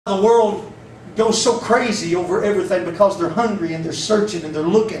The world goes so crazy over everything because they're hungry and they're searching and they're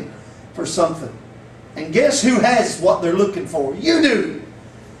looking for something. And guess who has what they're looking for? You do.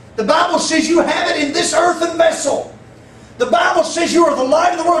 The Bible says you have it in this earthen vessel. The Bible says you are the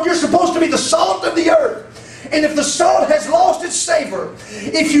light of the world. You're supposed to be the salt of the earth. And if the salt has lost its savor,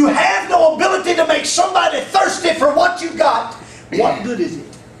 if you have no ability to make somebody thirsty for what you got, what good is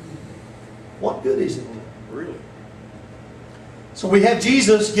it? What good is it? Really? So we have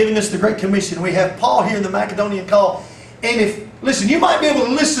Jesus giving us the Great Commission. We have Paul here in the Macedonian call. And listen, you might be able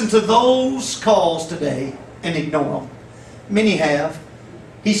to listen to those calls today and ignore them. Many have.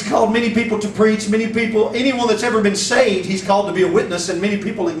 He's called many people to preach. Many people, anyone that's ever been saved, He's called to be a witness, and many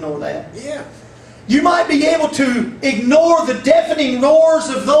people ignore that. Yeah. You might be able to ignore the deafening roars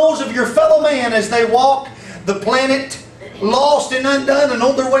of those of your fellow man as they walk the planet lost and undone and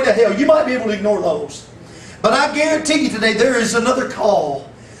on their way to hell. You might be able to ignore those. But I guarantee you today there is another call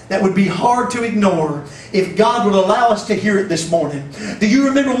that would be hard to ignore if God would allow us to hear it this morning. Do you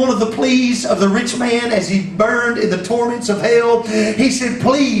remember one of the pleas of the rich man as he burned in the torments of hell? He said,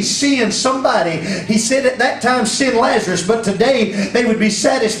 please send somebody. He said at that time, send Lazarus, but today they would be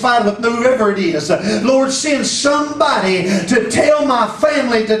satisfied with whoever it is. Lord, send somebody to tell my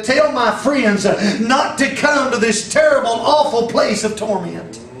family, to tell my friends not to come to this terrible, awful place of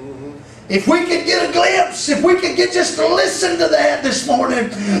torment. If we could get a glimpse, if we could get just to listen to that this morning,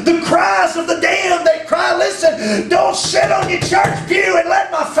 the cries of the damned that cry, listen, don't sit on your church pew and let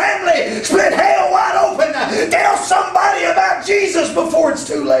my family split hell wide open. Tell somebody about Jesus before it's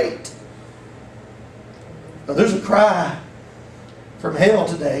too late. Now, there's a cry from hell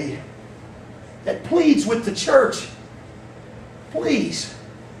today that pleads with the church. Please,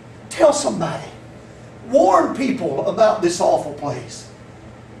 tell somebody. Warn people about this awful place.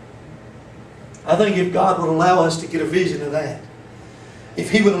 I think if God would allow us to get a vision of that,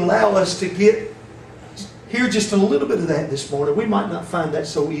 if He would allow us to hear just a little bit of that this morning, we might not find that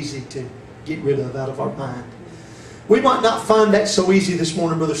so easy to get rid of out of our mind. We might not find that so easy this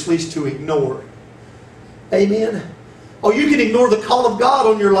morning, Brother Sleece, to ignore. Amen. Oh, you can ignore the call of God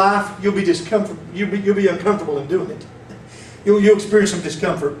on your life. You'll be you'll be uncomfortable in doing it. You'll experience some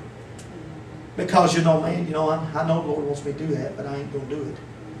discomfort because you know, man, I know the Lord wants me to do that, but I ain't going to do it.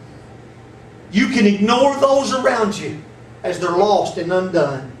 You can ignore those around you as they're lost and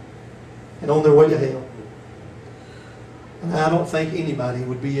undone and on their way to hell. And I don't think anybody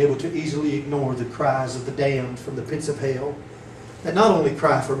would be able to easily ignore the cries of the damned from the pits of hell that not only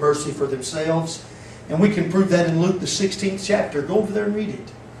cry for mercy for themselves, and we can prove that in Luke the 16th chapter. Go over there and read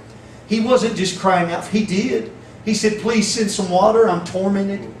it. He wasn't just crying out. He did. He said, please send some water. I'm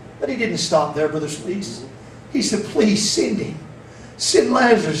tormented. But He didn't stop there, Brother Sleece. He said, please send him. Send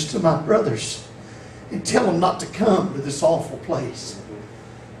Lazarus to my brothers and tell them not to come to this awful place.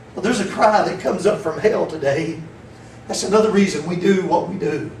 Well, there's a cry that comes up from hell today. That's another reason we do what we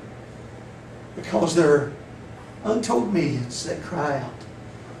do. Because there are untold millions that cry out.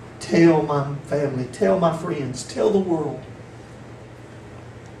 Tell my family, tell my friends, tell the world.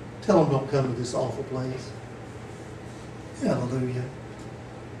 Tell them don't come to this awful place. Hallelujah.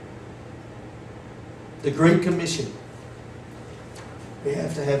 The Great Commission. We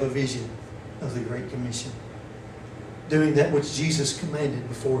have to have a vision of the Great Commission. Doing that which Jesus commanded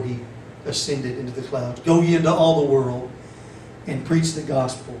before He ascended into the clouds. Go ye into all the world and preach the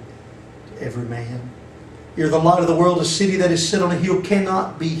gospel to every man. You're the light of the world. A city that is set on a hill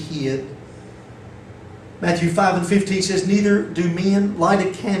cannot be hid. Matthew 5:15 says, neither do men light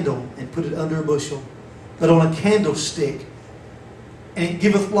a candle and put it under a bushel, but on a candlestick, and it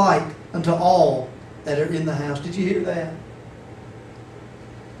giveth light unto all that are in the house. Did you hear that?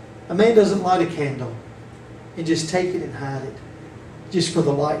 A man doesn't light a candle and just take it and hide it just for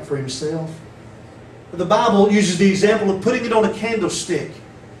the light for himself. But the Bible uses the example of putting it on a candlestick,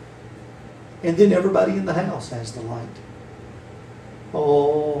 and then everybody in the house has the light.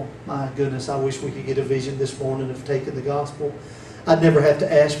 Oh my goodness, I wish we could get a vision this morning of taking the gospel. I'd never have to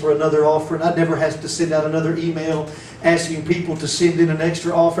ask for another offering. I'd never have to send out another email asking people to send in an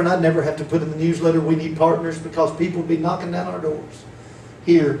extra offering. I'd never have to put in the newsletter, we need partners, because people would be knocking down our doors.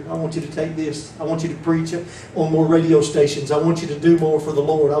 Here, I want you to take this. I want you to preach it on more radio stations. I want you to do more for the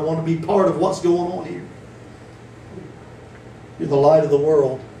Lord. I want to be part of what's going on here. You're the light of the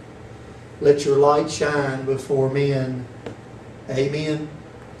world. Let your light shine before men. Amen.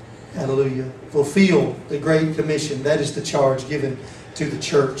 Hallelujah. Fulfill the Great Commission. That is the charge given to the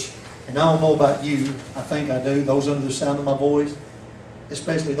church. And I don't know about you. I think I do. Those under the sound of my voice.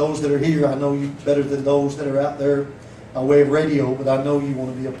 Especially those that are here. I know you better than those that are out there by way of radio, but I know you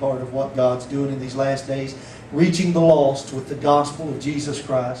want to be a part of what God's doing in these last days. reaching the lost with the gospel of Jesus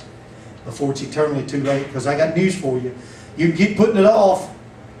Christ before it's eternally too late. Because I got news for you. You can keep putting it off,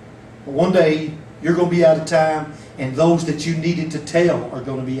 but one day you're going to be out of time, and those that you needed to tell are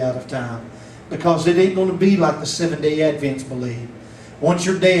going to be out of time. Because it ain't going to be like the 7-day Advents believe. Once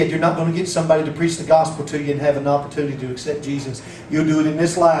you're dead, you're not going to get somebody to preach the gospel to you and have an opportunity to accept Jesus. You'll do it in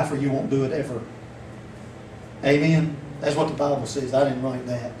this life, or you won't do it ever. Amen? That's what the Bible says. I didn't write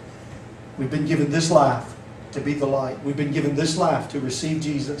that. We've been given this life to be the light. We've been given this life to receive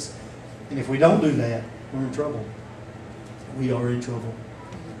Jesus. And if we don't do that, we're in trouble. We are in trouble.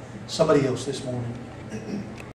 Somebody else this morning.